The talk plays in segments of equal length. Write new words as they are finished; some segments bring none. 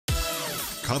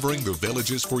covering the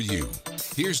Villages for you.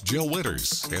 Here's Jill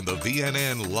Winters and the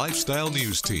VNN Lifestyle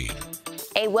News Team.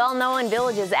 A well-known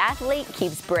Villages athlete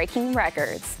keeps breaking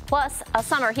records. Plus, a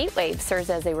summer heat wave serves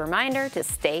as a reminder to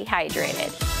stay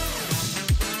hydrated.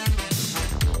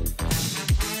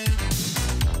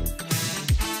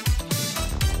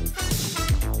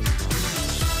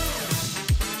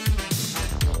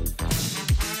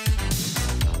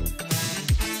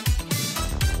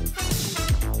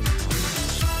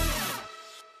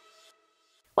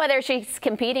 Whether she's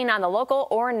competing on the local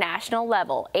or national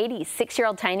level,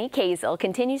 86-year-old Tiny Kazel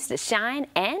continues to shine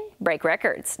and break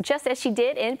records, just as she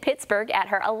did in Pittsburgh at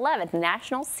her 11th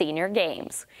National Senior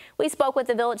Games. We spoke with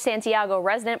the Village Santiago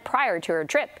resident prior to her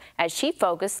trip as she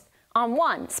focused on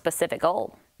one specific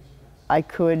goal. I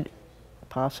could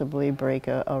possibly break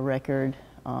a record,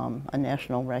 a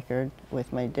national record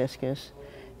with my discus,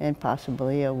 and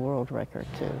possibly a world record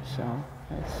too. So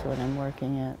that's what I'm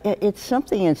working at. It's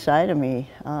something inside of me.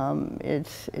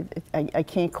 I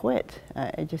can't quit.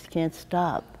 I just can't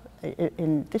stop.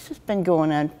 And this has been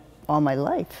going on all my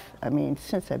life. I mean,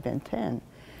 since I've been 10.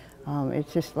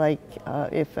 It's just like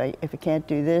if I can't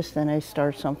do this, then I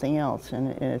start something else, and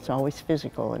it's always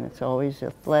physical, and it's always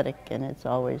athletic, and it's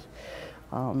always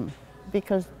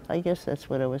because I guess that's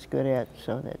what I was good at,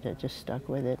 so that I just stuck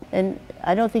with it. And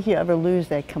I don't think you ever lose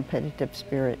that competitive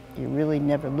spirit. You really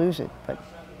never lose it, but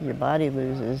your body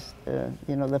loses the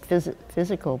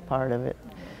physical part of it.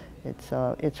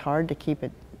 It's hard to keep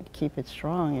it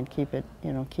strong and keep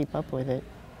up with it.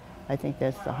 I think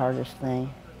that's the hardest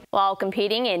thing. While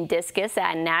competing in discus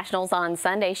at Nationals on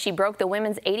Sunday, she broke the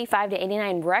women's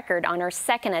 85-89 record on her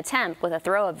second attempt with a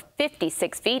throw of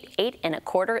 56 feet, 8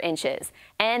 1/4 inches.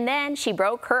 And then she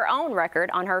broke her own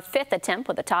record on her fifth attempt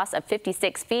with a toss of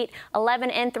 56 feet,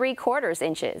 11 3/4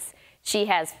 inches. She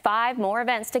has 5 more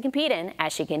events to compete in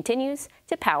as she continues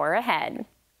to power ahead.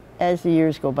 As the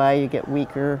years go by, you get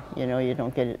weaker, you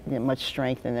don't get much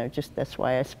strength in there. That's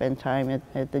why I spend time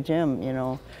at the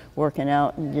gym, working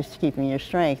out and just keeping your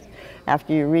strength.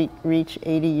 After you reach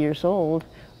 80 years old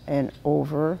and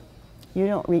over, you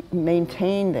don't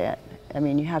maintain that. I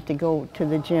mean, you have to go to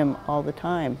the gym all the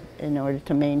time in order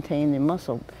to maintain the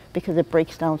muscle because it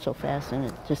breaks down so fast and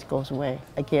it just goes away.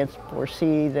 I can't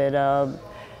foresee that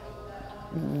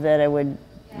I would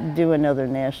do another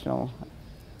national.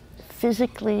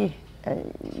 Physically,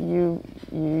 I'm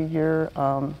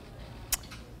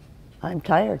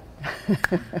tired.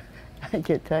 I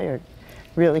get tired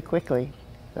really quickly,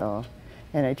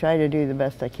 and I try to do the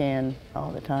best I can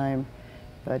all the time,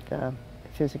 but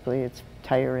physically it's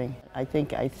tiring. I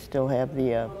think I still have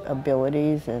the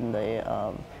abilities and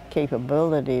the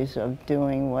capabilities of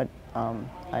doing what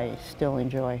I still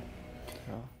enjoy.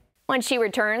 When she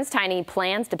returns, Tiny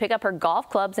plans to pick up her golf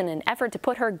clubs in an effort to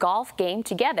put her golf game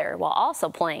together while also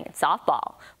playing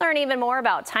softball. Learn even more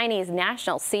about Tiny's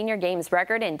National Senior Games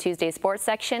record in Tuesday's sports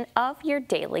section of your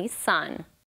Daily Sun.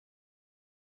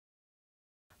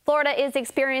 Florida is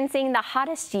experiencing the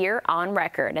hottest year on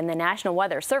record, and the National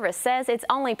Weather Service says it's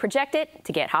only projected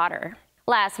to get hotter.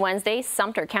 Last Wednesday,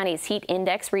 Sumter County's heat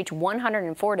index reached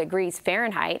 104 degrees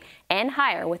Fahrenheit and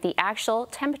higher, with the actual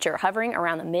temperature hovering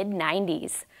around the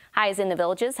mid-90s. Highs in the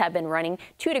Villages have been running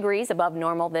 2 degrees above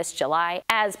normal this July,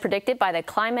 as predicted by the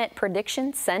Climate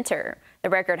Prediction Center. The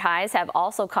record highs have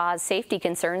also caused safety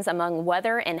concerns among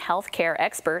weather and health care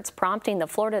experts, prompting the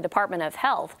Florida Department of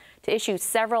Health to issue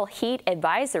several heat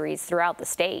advisories throughout the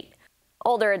state.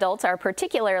 Older adults are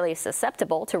particularly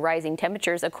susceptible to rising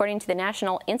temperatures, according to the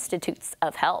National Institutes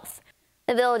of Health.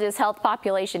 The Village's Health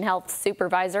Population Health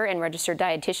Supervisor and registered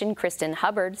dietitian Kristen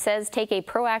Hubbard says take a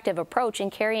proactive approach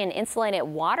and carry an insulated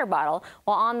water bottle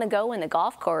while on the go in the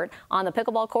golf court, on the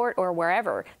pickleball court, or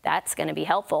wherever. That's going to be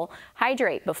helpful.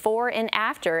 Hydrate before and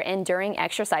after and during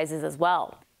exercises as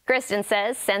well. Kristen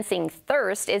says sensing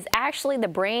thirst is actually the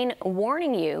brain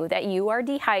warning you that you are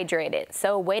dehydrated.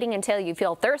 So waiting until you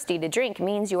feel thirsty to drink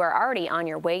means you are already on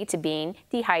your way to being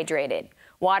dehydrated.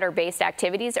 Water-based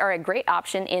activities are a great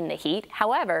option in the heat.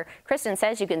 However, Kristen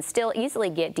says you can still easily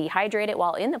get dehydrated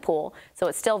while in the pool, so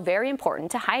it's still very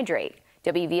important to hydrate.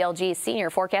 WVLG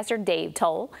senior forecaster Dave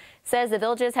Toll says the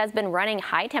Villages has been running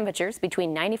high temperatures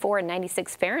between 94 and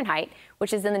 96 Fahrenheit,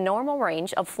 which is in the normal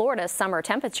range of Florida's summer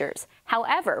temperatures.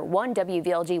 However, one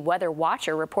WVLG weather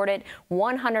watcher reported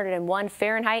 101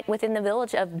 Fahrenheit within the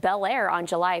village of Bel Air on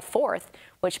July 4th,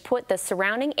 which put the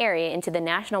surrounding area into the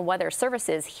National Weather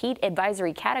Service's heat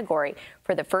advisory category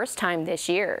for the first time this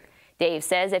year. Dave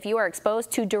says if you are exposed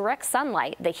to direct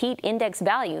sunlight, the heat index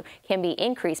value can be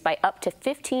increased by up to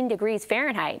 15 degrees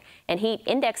Fahrenheit, and heat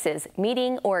indexes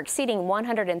meeting or exceeding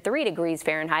 103 degrees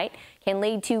Fahrenheit can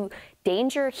lead to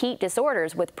danger heat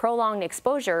disorders with prolonged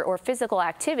exposure or physical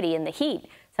activity in the heat,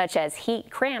 such as heat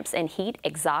cramps and heat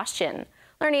exhaustion.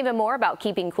 Learn even more about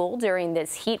keeping cool during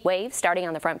this heat wave starting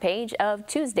on the front page of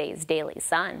Tuesday's Daily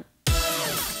Sun.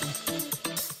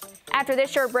 After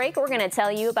this short break, we're going to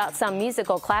tell you about some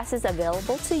musical classes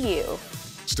available to you.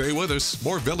 Stay with us.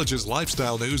 More Villages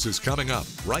lifestyle news is coming up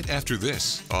right after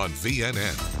this on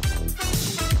VNN.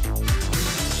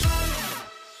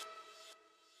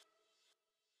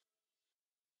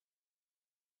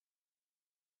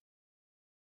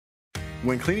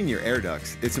 When cleaning your air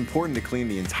ducts, it's important to clean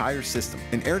the entire system.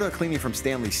 An air duct cleaning from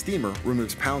Stanley Steamer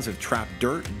removes pounds of trapped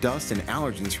dirt, dust, and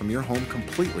allergens from your home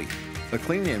completely. The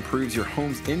cleaning improves your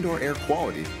home's indoor air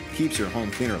quality, keeps your home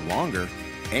cleaner longer,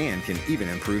 and can even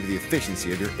improve the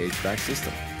efficiency of your HVAC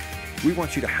system. We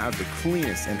want you to have the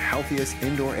cleanest and healthiest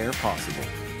indoor air possible,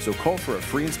 so call for a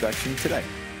free inspection today.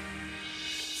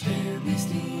 Stanley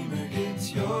Steamer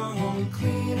gets your home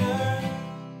cleaner.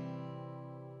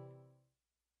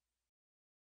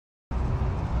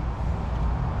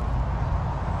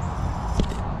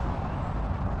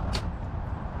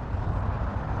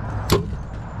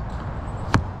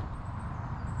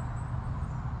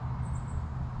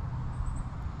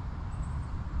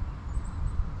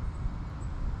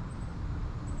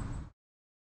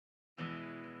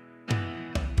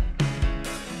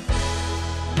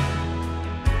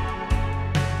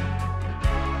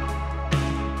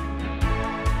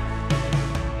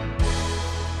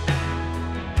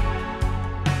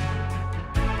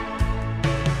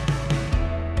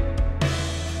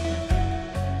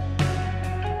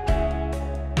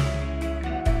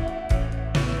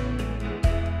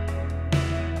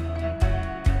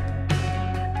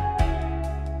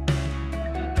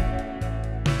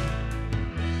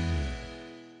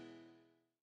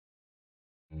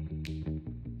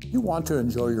 You want to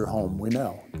enjoy your home, we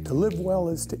know. To live well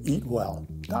is to eat well.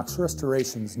 Doc's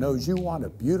Restorations knows you want a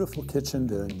beautiful kitchen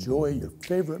to enjoy your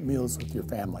favorite meals with your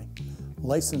family.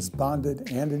 Licensed,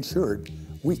 bonded, and insured,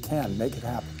 we can make it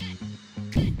happen.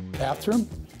 Bathroom?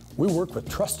 We work with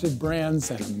trusted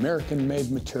brands and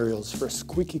American-made materials for a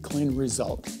squeaky clean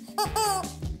result.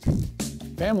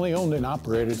 Family owned and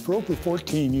operated for over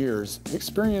 14 years,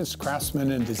 experienced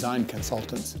craftsmen and design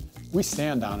consultants. We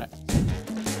stand on it.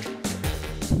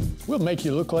 We'll make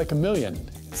you look like a million.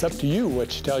 It's up to you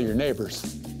what you tell your neighbors.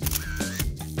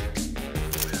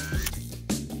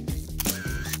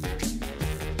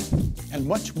 And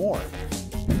much more.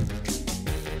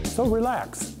 So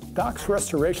relax. Doc's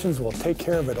Restorations will take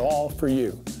care of it all for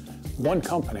you. One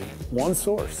company, one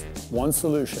source, one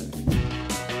solution.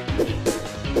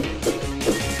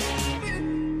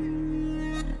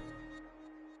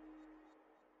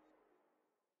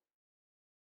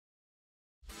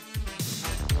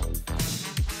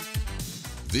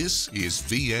 This is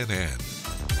VNN.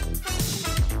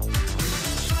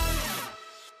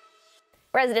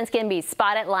 Residents can be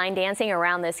spotted line dancing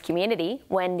around this community.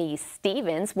 Wendy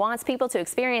Stevens wants people to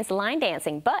experience line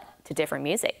dancing, but to different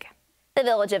music. The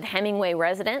Village of Hemingway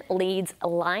resident leads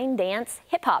line dance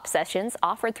hip-hop sessions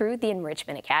offered through the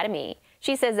Enrichment Academy.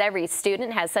 She says every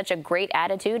student has such a great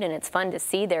attitude and it's fun to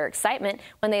see their excitement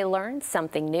when they learn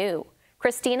something new.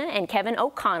 Christina and Kevin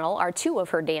O'Connell are two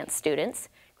of her dance students.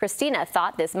 Christina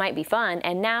thought this might be fun,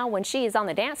 and now when she is on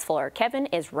the dance floor, Kevin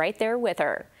is right there with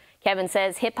her. Kevin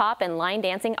says hip-hop and line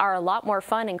dancing are a lot more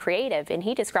fun and creative, and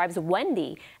he describes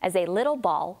Wendy as a little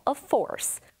ball of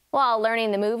force. While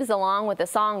learning the moves along with the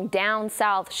song Down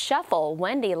South Shuffle,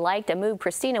 Wendy liked a move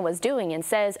Christina was doing and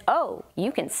says, "Oh,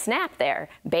 you can snap there.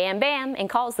 Bam, bam," and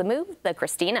calls the move the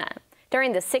Christina.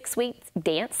 During the 6-week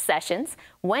dance sessions,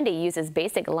 Wendy uses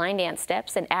basic line dance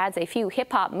steps and adds a few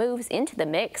hip-hop moves into the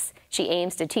mix. She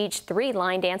aims to teach 3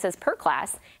 line dances per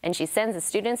class, and she sends the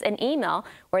students an email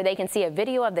where they can see a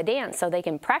video of the dance so they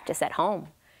can practice at home.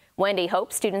 Wendy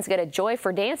hopes students get a joy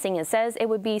for dancing and says it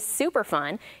would be super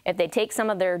fun if they take some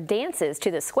of their dances to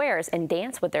the squares and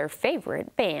dance with their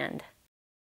favorite band.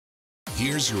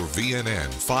 Here's your VNN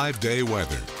 5-day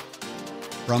weather.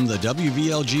 From the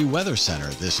WVLG Weather Center,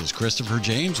 this is Christopher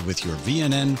James with your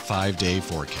VNN 5-day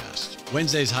forecast.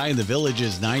 Wednesday's high in the Village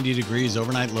is 90 degrees,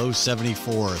 overnight low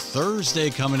 74.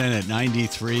 Thursday coming in at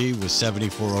 93 with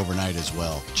 74 overnight as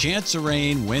well. Chance of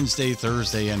rain Wednesday,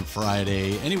 Thursday, and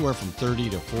Friday, anywhere from 30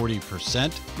 to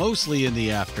 40%, mostly in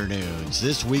the afternoons.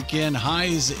 This weekend,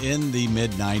 highs in the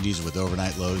mid-90s with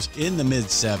overnight lows in the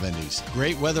mid-70s.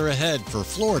 Great weather ahead for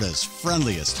Florida's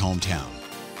friendliest hometown.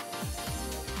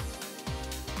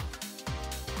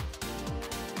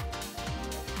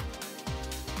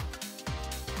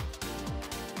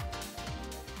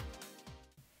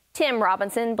 Tim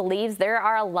Robinson believes there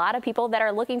are a lot of people that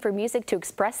are looking for music to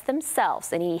express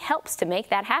themselves, and he helps to make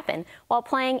that happen while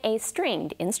playing a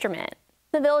stringed instrument.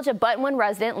 The Village of Buttonwood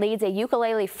resident leads a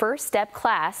ukulele first step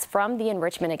class from the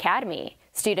Enrichment Academy.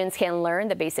 Students can learn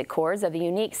the basic chords of the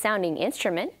unique sounding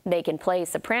instrument. They can play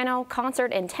soprano,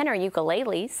 concert, and tenor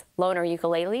ukuleles. Loaner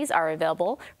ukuleles are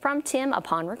available from Tim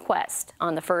upon request.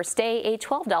 On the first day, a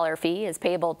 $12 fee is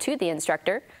payable to the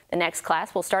instructor. The next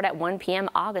class will start at 1 p.m.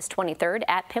 August 23rd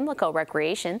at Pimlico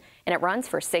Recreation, and it runs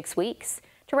for 6 weeks.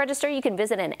 To register, you can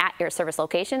visit an at-your-service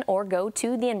location or go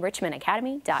to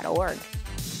theenrichmentacademy.org.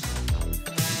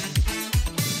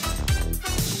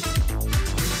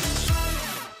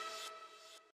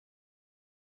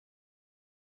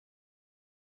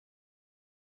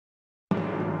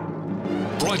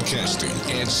 Broadcasting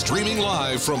and streaming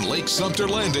live from Lake Sumter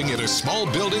Landing in a small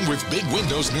building with big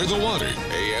windows near the water.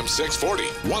 AM 640,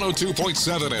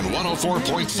 102.7 and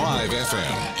 104.5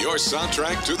 FM. Your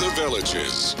soundtrack to the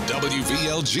Villages.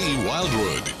 WVLG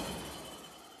Wildwood.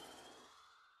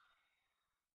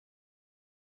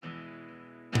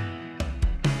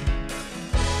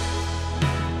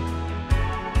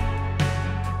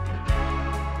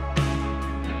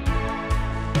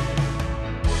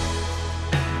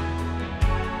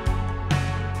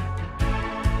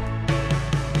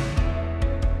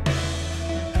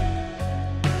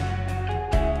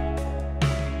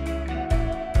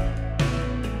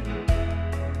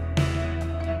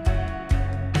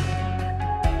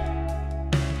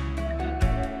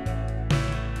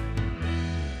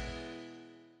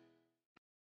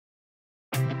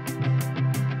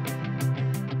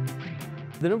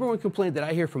 The number one complaint that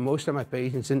I hear from most of my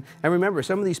patients, and remember,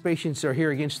 some of these patients are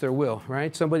here against their will,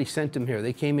 right? Somebody sent them here.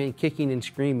 They came in kicking and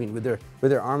screaming with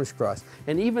their arms crossed.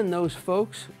 And even those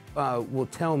folks will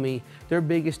tell me their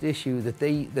biggest issue that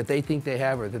they think they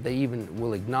have, or that they even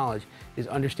will acknowledge, is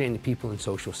understanding people in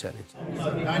social settings.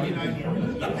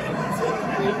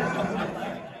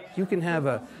 You can have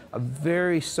a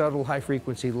very subtle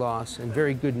high-frequency loss and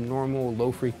very good normal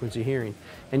low-frequency hearing,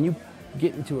 and you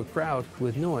get into a crowd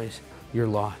with noise, you're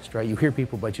lost, right? You hear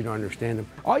people, but you don't understand them.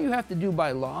 All you have to do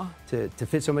by law to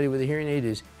fit somebody with a hearing aid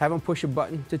is have them push a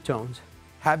button to tones,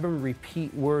 have them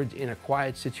repeat words in a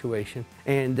quiet situation,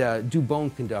 and do bone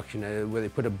conduction, where they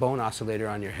put a bone oscillator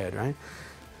on your head, right?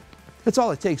 That's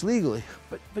all it takes legally.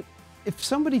 But if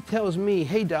somebody tells me,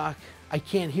 hey doc, I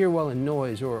can't hear well in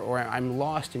noise, or I'm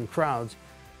lost in crowds,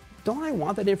 don't I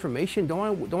want that information?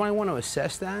 Don't I want to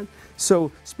assess that?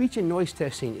 So speech and noise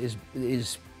testing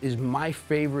is my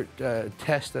favorite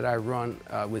test that I run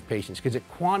with patients, because it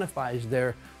quantifies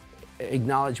their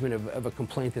acknowledgement of a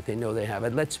complaint that they know they have.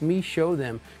 It lets me show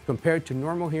them, compared to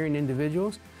normal hearing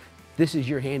individuals, this is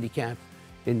your handicap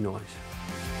in noise.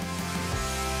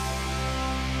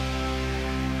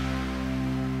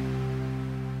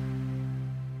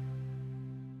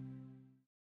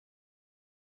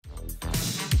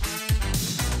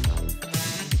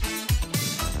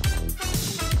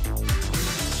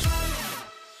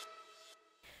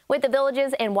 With the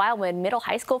Villages and Wildwood Middle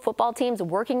High School football teams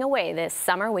working away this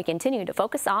summer, we continue to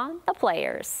focus on the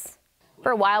players.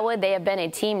 For Wildwood, they have been a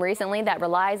team recently that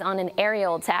relies on an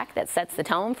aerial attack that sets the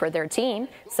tone for their team,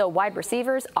 so wide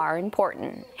receivers are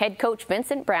important. Head coach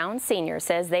Vincent Brown Sr.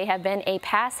 says they have been a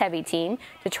pass-heavy team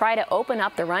to try to open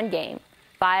up the run game.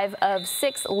 5 of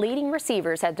 6 leading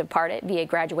receivers have departed via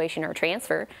graduation or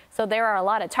transfer, so there are a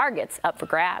lot of targets up for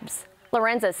grabs.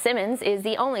 Lorenza Simmons is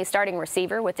the only starting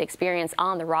receiver with experience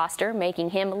on the roster,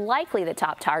 making him likely the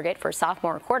top target for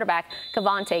sophomore quarterback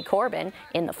Cavante Corbin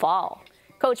in the fall.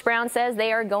 Coach Brown says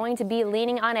they are going to be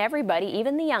leaning on everybody,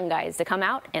 even the young guys, to come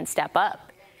out and step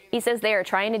up. He says they are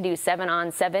trying to do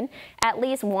 7-on-7 at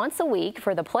least once a week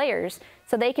for the players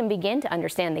so they can begin to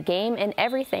understand the game and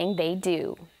everything they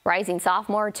do. Rising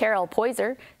sophomore Terrell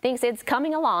Poyser thinks it's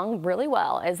coming along really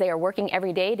well as they are working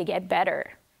every day to get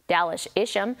better. Dallas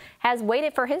Isham has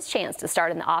waited for his chance to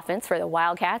start in the offense for the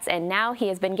Wildcats, and now he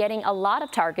has been getting a lot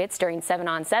of targets during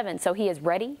 7-on-7, so he is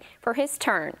ready for his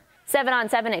turn.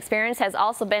 7-on-7 experience has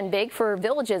also been big for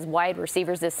Villages wide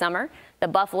receivers this summer. The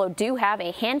Buffalo do have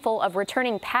a handful of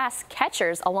returning pass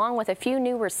catchers along with a few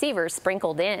new receivers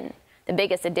sprinkled in. The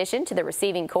biggest addition to the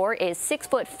receiving corps is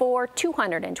 6'4",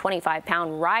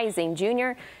 225-pound rising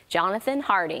junior Jonathan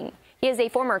Harding. He is a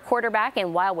former quarterback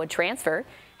and Wildwood transfer.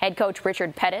 Head coach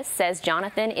Richard Pettis says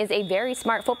Jonathan is a very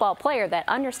smart football player that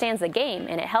understands the game,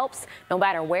 and it helps no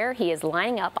matter where he is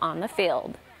lining up on the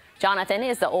field. Jonathan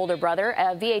is the older brother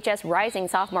of VHS rising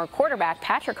sophomore quarterback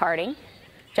Patrick Harding.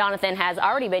 Jonathan has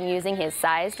already been using his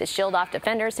size to shield off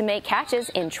defenders to make catches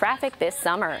in traffic this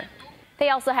summer. They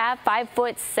also have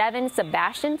 5'7"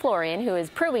 Sebastian Florian, who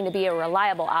is proving to be a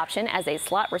reliable option as a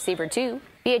slot receiver too.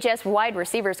 VHS wide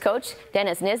receivers coach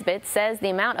Dennis Nisbet says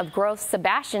the amount of growth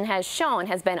Sebastian has shown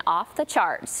has been off the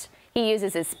charts. He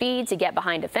uses his speed to get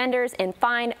behind defenders and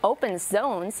find open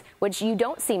zones, which you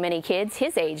don't see many kids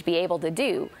his age be able to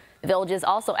do. The Villages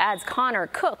also adds Connor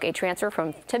Cook, a transfer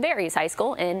from Tavares High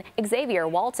School, and Xavier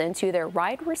Walton to their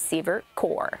wide receiver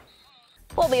core.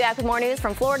 We'll be back with more news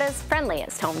from Florida's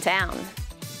friendliest hometown.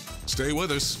 Stay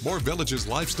with us. More Villages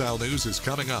lifestyle news is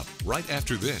coming up right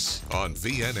after this on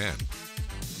VNN.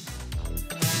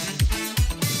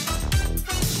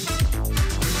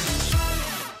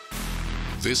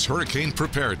 This hurricane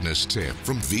preparedness tip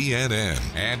from VNN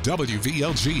and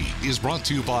WVLG is brought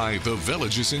to you by The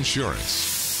Villages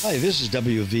Insurance. Hi, this is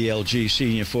WVLG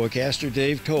Senior Forecaster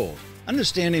Dave Cole.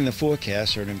 Understanding the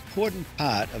forecasts are an important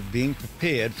part of being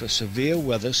prepared for severe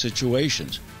weather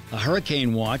situations. A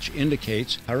hurricane watch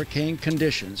indicates hurricane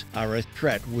conditions are a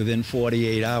threat within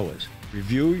 48 hours.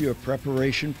 Review your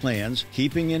preparation plans,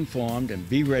 keeping informed, and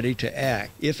be ready to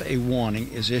act if a warning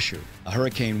is issued. A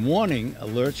hurricane warning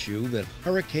alerts you that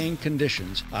hurricane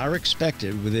conditions are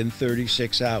expected within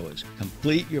 36 hours.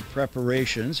 Complete your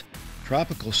preparations.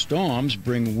 Tropical storms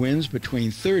bring winds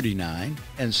between 39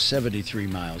 and 73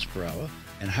 miles per hour,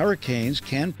 and hurricanes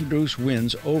can produce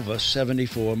winds over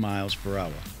 74 miles per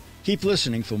hour. Keep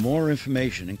listening for more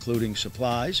information, including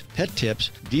supplies, pet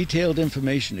tips, detailed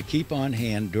information to keep on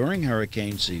hand during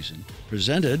hurricane season,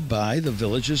 presented by The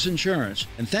Villages Insurance.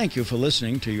 And thank you for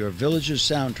listening to your Villages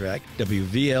soundtrack,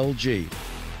 WVLG.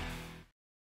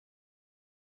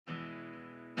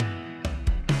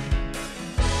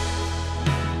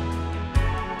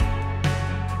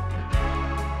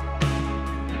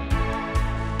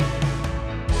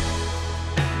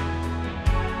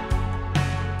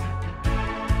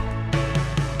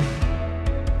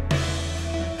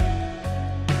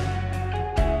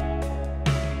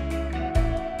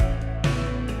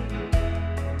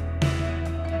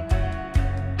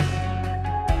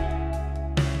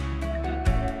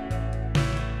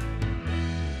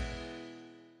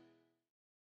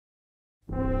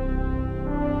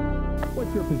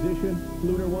 What's your position,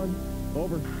 Lunar One?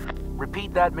 Over.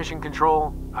 Repeat that, Mission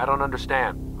Control. I don't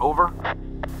understand. Over.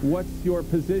 What's your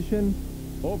position?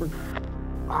 Over.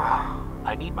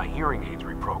 I need my hearing aids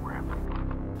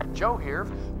reprogrammed. Joe here.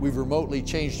 We've remotely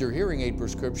changed your hearing aid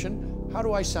prescription. How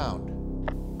do I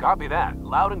sound? Copy that.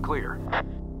 Loud and clear.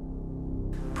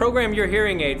 Program your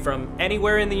hearing aid from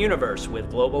anywhere in the universe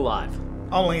with Global Live.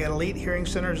 Only at Elite Hearing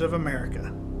Centers of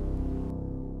America.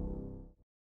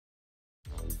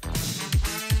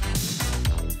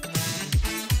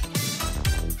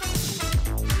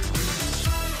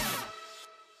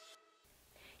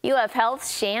 UF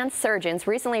Health's Shands surgeons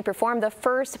recently performed the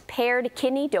first paired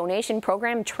kidney donation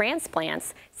program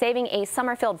transplants, saving a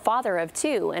Summerfield father of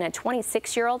two and a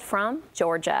 26-year-old from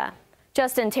Georgia.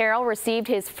 Justin Terrell received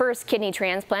his first kidney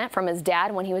transplant from his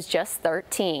dad when he was just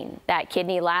 13. That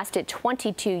kidney lasted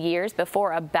 22 years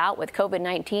before a bout with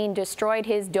COVID-19 destroyed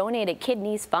his donated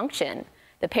kidney's function.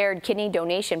 The paired kidney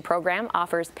donation program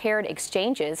offers paired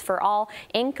exchanges for all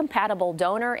incompatible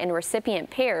donor and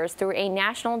recipient pairs through a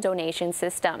national donation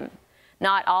system.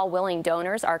 Not all willing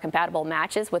donors are compatible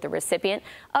matches with a recipient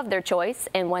of their choice,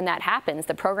 and when that happens,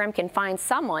 the program can find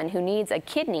someone who needs a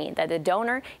kidney that the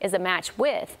donor is a match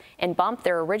with and bump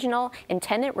their original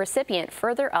intended recipient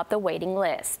further up the waiting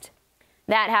list.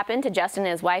 That happened to Justin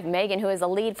and his wife Megan, who is a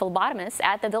lead phlebotomist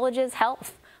at the Villages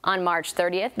Health. On March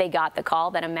 30th, they got the call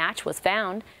that a match was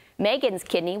found. Megan's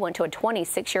kidney went to a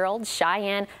 26-year-old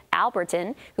Cheyenne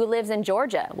Alberton who lives in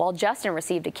Georgia, while Justin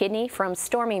received a kidney from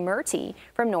Stormy Murty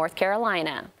from North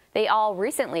Carolina. They all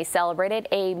recently celebrated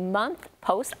a month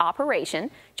post-operation.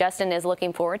 Justin is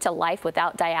looking forward to life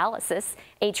without dialysis,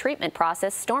 a treatment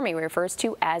process Stormy refers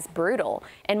to as brutal,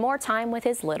 and more time with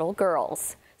his little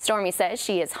girls. Stormy says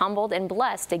she is humbled and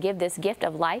blessed to give this gift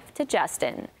of life to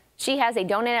Justin. She has a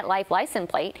Donate at Life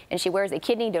license plate, and she wears a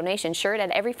kidney donation shirt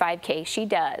at every 5K she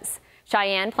does.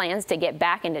 Cheyenne plans to get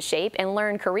back into shape and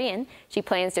learn Korean. She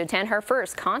plans to attend her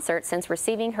first concert since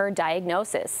receiving her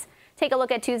diagnosis. Take a look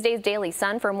at Tuesday's Daily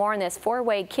Sun for more on this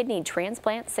four-way kidney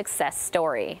transplant success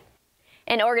story.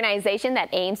 An organization that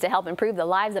aims to help improve the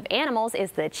lives of animals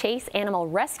is the Chase Animal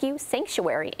Rescue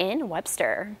Sanctuary in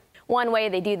Webster. One way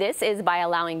they do this is by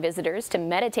allowing visitors to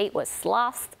meditate with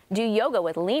sloths, do yoga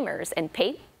with lemurs, and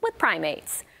paint with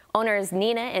primates. Owners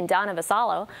Nina and Donna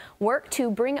Vasallo work to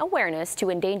bring awareness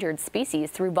to endangered species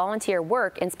through volunteer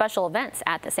work and special events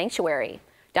at the sanctuary.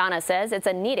 Donna says it's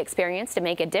a neat experience to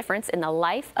make a difference in the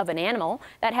life of an animal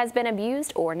that has been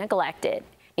abused or neglected.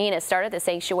 Nina started the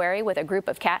sanctuary with a group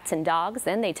of cats and dogs.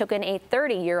 Then they took in a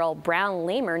 30-year-old brown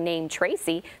lemur named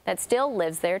Tracy that still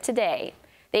lives there today.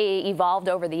 They evolved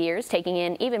over the years, taking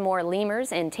in even more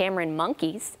lemurs and tamarin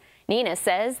monkeys. Nina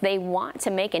says they want to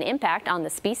make an impact on the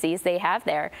species they have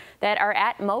there that are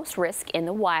at most risk in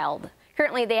the wild.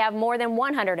 Currently, they have more than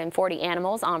 140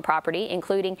 animals on property,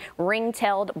 including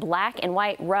ring-tailed black and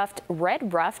white ruffed,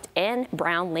 red ruffed, and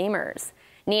brown lemurs.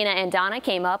 Nina and Donna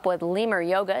came up with lemur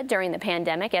yoga during the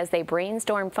pandemic as they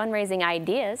brainstormed fundraising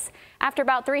ideas. After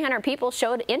about 300 people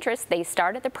showed interest, they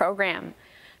started the program.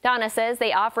 Donna says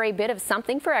they offer a bit of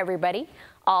something for everybody.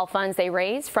 All funds they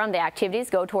raise from the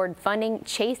activities go toward funding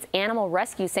Chase Animal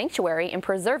Rescue Sanctuary and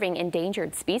preserving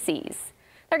endangered species.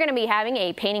 They're going to be having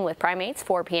a painting with primates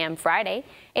 4 p.m. Friday.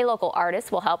 A local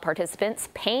artist will help participants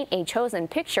paint a chosen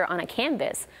picture on a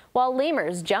canvas while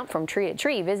lemurs jump from tree to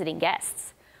tree visiting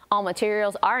guests. All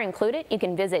materials are included. You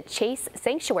can visit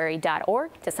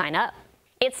chasesanctuary.org to sign up.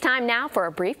 It's time now for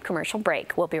a brief commercial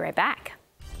break. We'll be right back.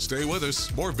 Stay with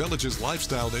us. More Villages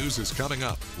lifestyle news is coming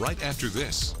up right after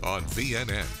this on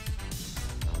VNN.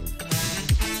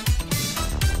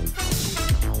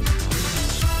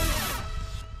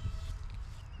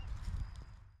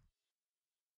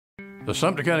 The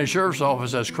Sumter County Sheriff's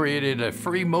Office has created a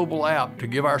free mobile app to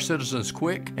give our citizens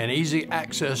quick and easy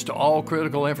access to all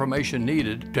critical information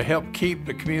needed to help keep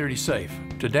the community safe.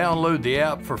 To download the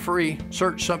app for free,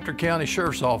 search Sumter County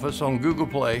Sheriff's Office on Google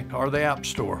Play or the App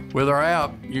Store. With our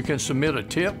app, you can submit a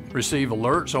tip, receive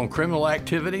alerts on criminal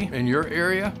activity in your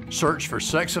area, search for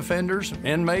sex offenders,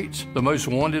 inmates, the most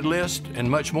wanted list, and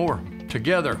much more.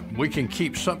 Together, we can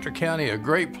keep Sumter County a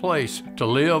great place to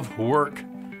live, work,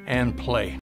 and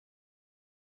play.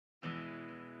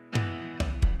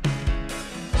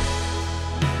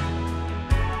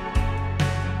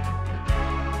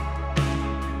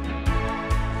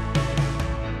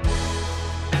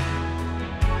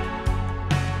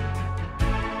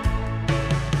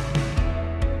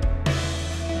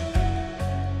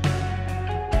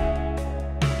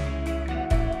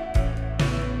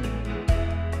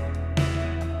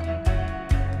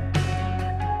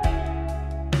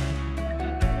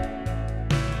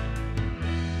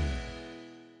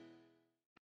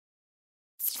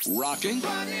 Rocking,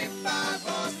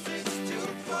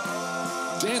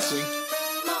 dancing,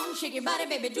 shake your body,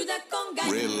 baby, do that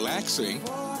conga. Relaxing,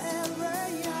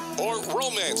 or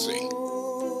romancing.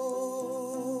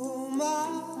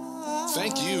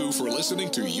 Thank you for listening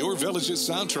to Your Village's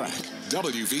soundtrack,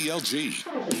 WVLG.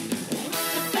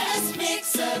 The best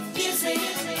mix of music,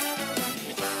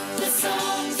 the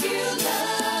songs you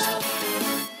love.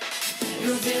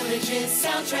 Your Village's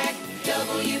soundtrack,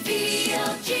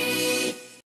 WVLG.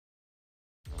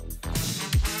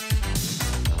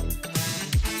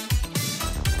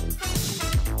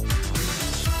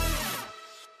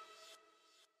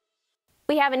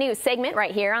 We have a new segment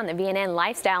right here on the VNN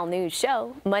Lifestyle News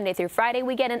Show. Monday through Friday,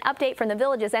 we get an update from the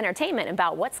Village's Entertainment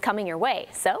about what's coming your way.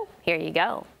 So here you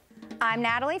go. I'm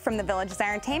Natalie from the Village's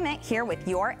Entertainment, here with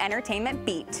your entertainment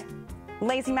beat.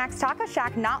 Lazy Mac's Taco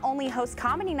Shack not only hosts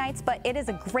comedy nights, but it is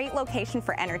a great location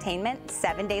for entertainment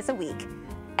 7 days a week.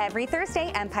 Every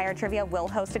Thursday, Empire Trivia will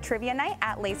host a trivia night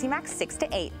at Lazy Mac's 6 to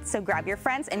 8, so grab your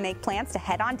friends and make plans to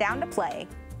head on down to play.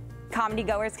 Comedy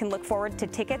goers can look forward to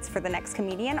tickets for the next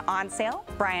comedian on sale,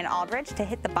 Brian Aldridge, to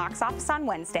hit the box office on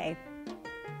Wednesday.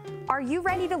 Are you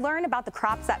ready to learn about the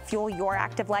crops that fuel your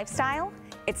active lifestyle?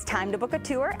 It's time to book a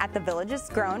tour at the Village's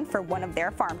Grown for one of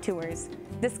their farm tours.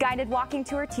 This guided walking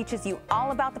tour teaches you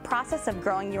all about the process of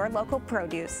growing your local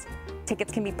produce.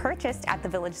 Tickets can be purchased at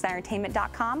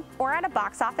thevillagesentertainment.com or at a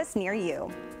box office near you.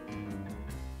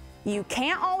 You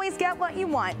can't always get what you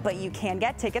want, but you can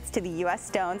get tickets to the U.S.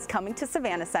 Stones coming to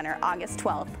Savannah Center August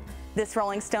 12th. This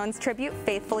Rolling Stones tribute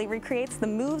faithfully recreates the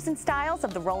moves and styles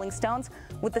of the Rolling Stones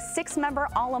with a 6-member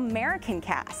All-American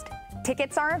cast.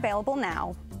 Tickets are available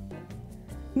now.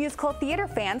 Musical theater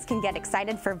fans can get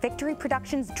excited for Victory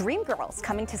Productions' Dreamgirls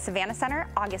coming to Savannah Center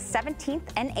August 17th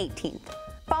and 18th.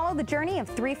 Follow the journey of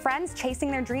 3 friends chasing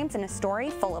their dreams in a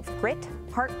story full of grit,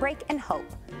 heartbreak, and hope,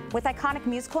 with iconic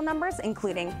musical numbers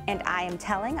including And I Am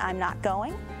Telling I'm Not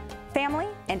Going, Family,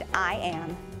 and I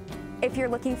Am. If you're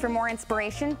looking for more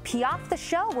inspiration, Piaf the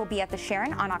Show will be at the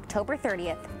Sharon on October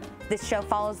 30th. This show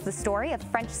follows the story of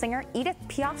French singer Edith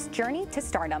Piaf's journey to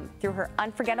stardom through her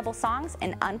unforgettable songs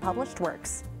and unpublished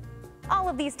works. All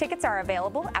of these tickets are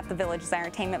available at the Village's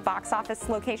Entertainment box office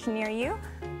location near you,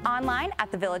 online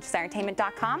at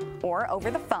thevillagesentertainment.com, or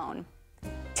over the phone.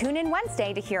 Tune in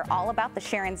Wednesday to hear all about the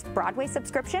Sharon's Broadway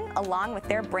subscription, along with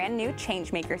their brand new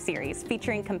Changemaker series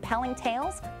featuring compelling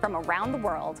tales from around the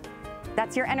world.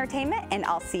 That's your entertainment, and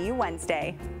I'll see you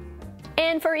Wednesday.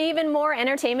 And for even more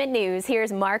entertainment news,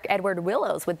 here's Mark Edward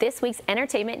Willows with this week's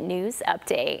Entertainment News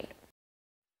Update.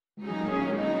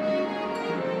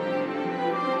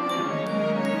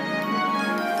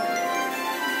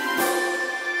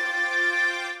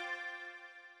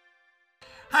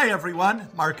 Hi everyone,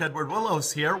 Mark Edward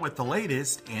Willows here with the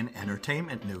latest in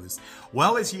entertainment news.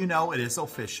 Well, as you know, it is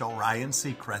official. Ryan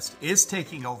Seacrest is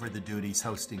taking over the duties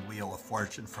hosting Wheel of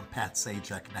Fortune from Pat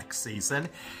Sajak next season.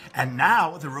 And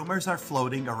now the rumors are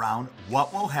floating around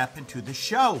what will happen to the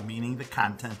show, meaning the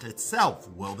content itself.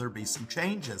 Will there be some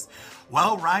changes?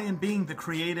 Well, Ryan being the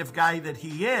creative guy that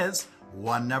he is,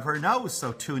 one never knows,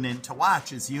 so tune in to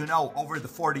watch. As you know, over the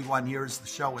 41 years the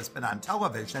show has been on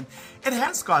television, it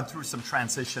has gone through some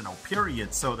transitional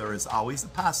periods, so there is always a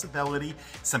possibility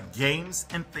some games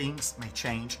and things may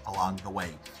change along the way.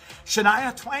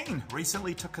 Shania Twain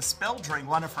recently took a spill during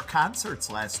one of her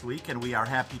concerts last week, and we are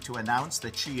happy to announce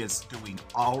that she is doing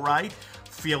all right,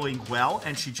 feeling well,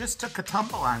 and she just took a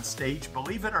tumble on stage,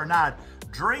 believe it or not,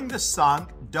 during the song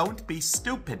Don't Be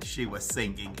Stupid she was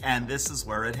singing, and this is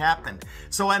where it happened.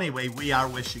 So anyway, we are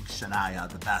wishing Shania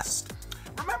the best.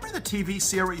 Remember the TV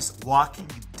series Walking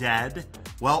Dead?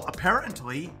 Well,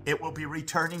 apparently it will be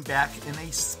returning back in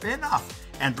a spin-off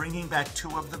and bringing back two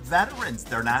of the veterans.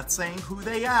 They're not saying who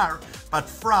they are, but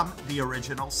from the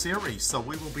original series. So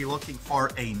we will be looking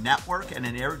for a network and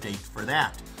an air date for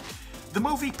that. The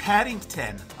movie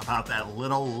Paddington, about that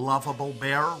little lovable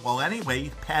bear. Well, anyway,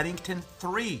 Paddington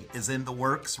 3 is in the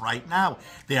works right now.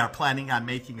 They are planning on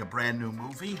making a brand new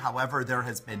movie. However, there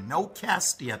has been no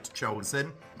cast yet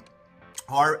chosen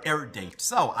or air date.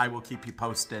 So I will keep you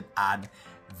posted on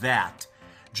that.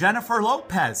 Jennifer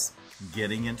Lopez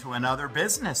getting into another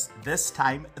business, this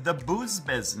time the booze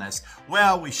business.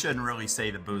 Well, we shouldn't really say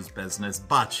the booze business,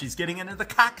 but she's getting into the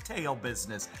cocktail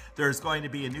business. There's going to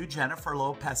be a new Jennifer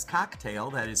Lopez cocktail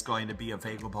that is going to be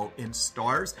available in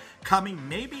stores, coming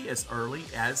maybe as early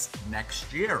as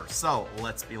next year. So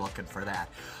let's be looking for that.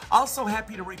 Also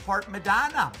happy to report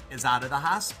Madonna is out of the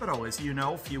hospital. As you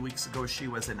know, a few weeks ago she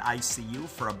was in ICU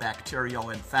for a bacterial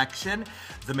infection.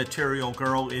 The Material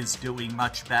Girl is doing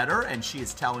much better, and she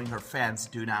is telling her fans,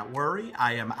 do not worry,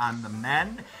 I am on the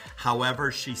mend. However,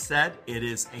 she said it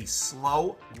is a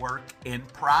slow work in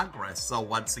progress. So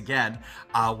once again,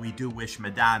 we do wish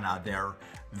Madonna there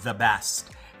the best.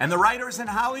 And the writers in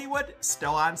Hollywood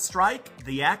still on strike.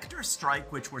 The actors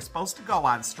strike, which were supposed to go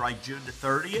on strike June the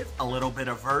 30th, a little bit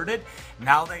averted.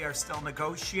 Now they are still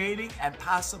negotiating, and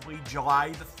possibly July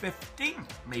the 15th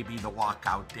may be the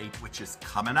walkout date, which is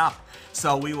coming up.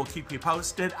 So we will keep you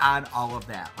posted on all of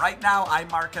that. Right now, I'm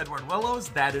Mark Edward Willows.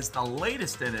 That is the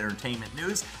latest in entertainment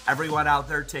news. Everyone out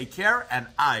there, take care, and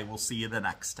I will see you the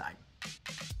next time.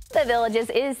 The Villages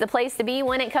is the place to be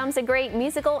when it comes to great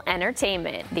musical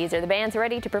entertainment. These are the bands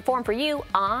ready to perform for you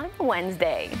on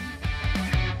Wednesday.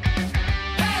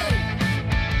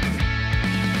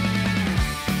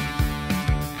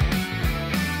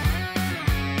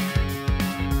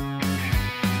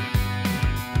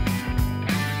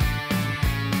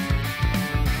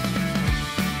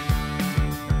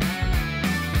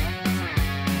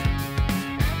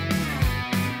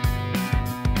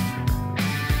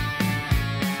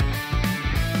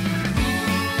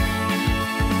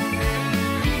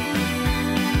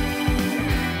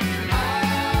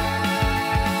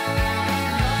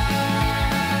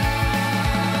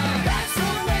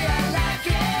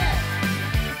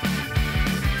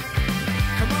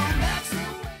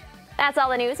 That's all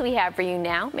the news we have for you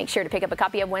now. Make sure to pick up a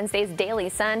copy of Wednesday's Daily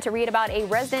Sun to read about a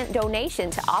resident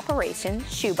donation to Operation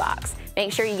Shoebox.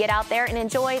 Make sure you get out there and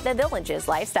enjoy the Villages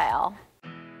lifestyle.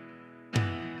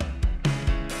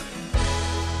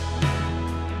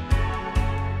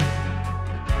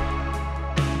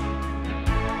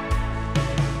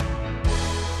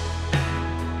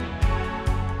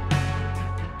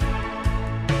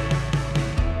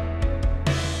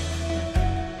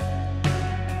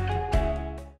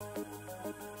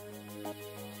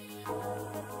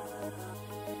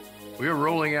 We are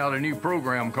rolling out a new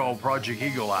program called Project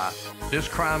Eagle Eye. This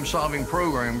crime-solving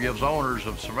program gives owners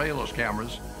of surveillance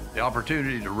cameras the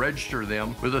opportunity to register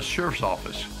them with the sheriff's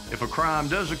office. If a crime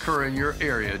does occur in your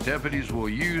area, deputies will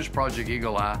use Project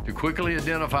Eagle Eye to quickly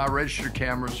identify registered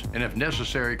cameras and, if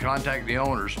necessary, contact the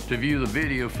owners to view the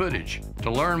video footage. To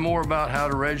learn more about how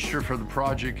to register for the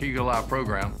Project Eagle Eye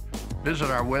program, visit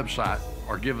our website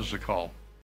or give us a call.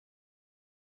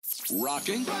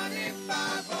 Rocking,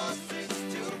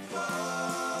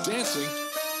 dancing,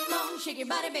 Shake your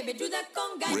body, baby, do that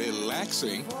conga.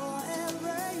 relaxing,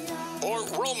 or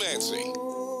romancing.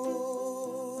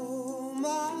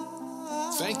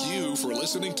 Thank you for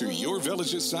listening to Your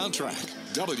Village's soundtrack.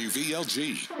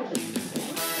 WVLG.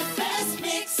 The best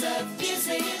mix of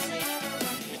music,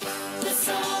 the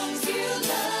songs you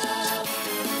love.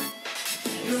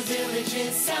 Your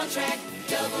Village's soundtrack,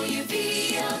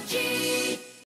 WVLG.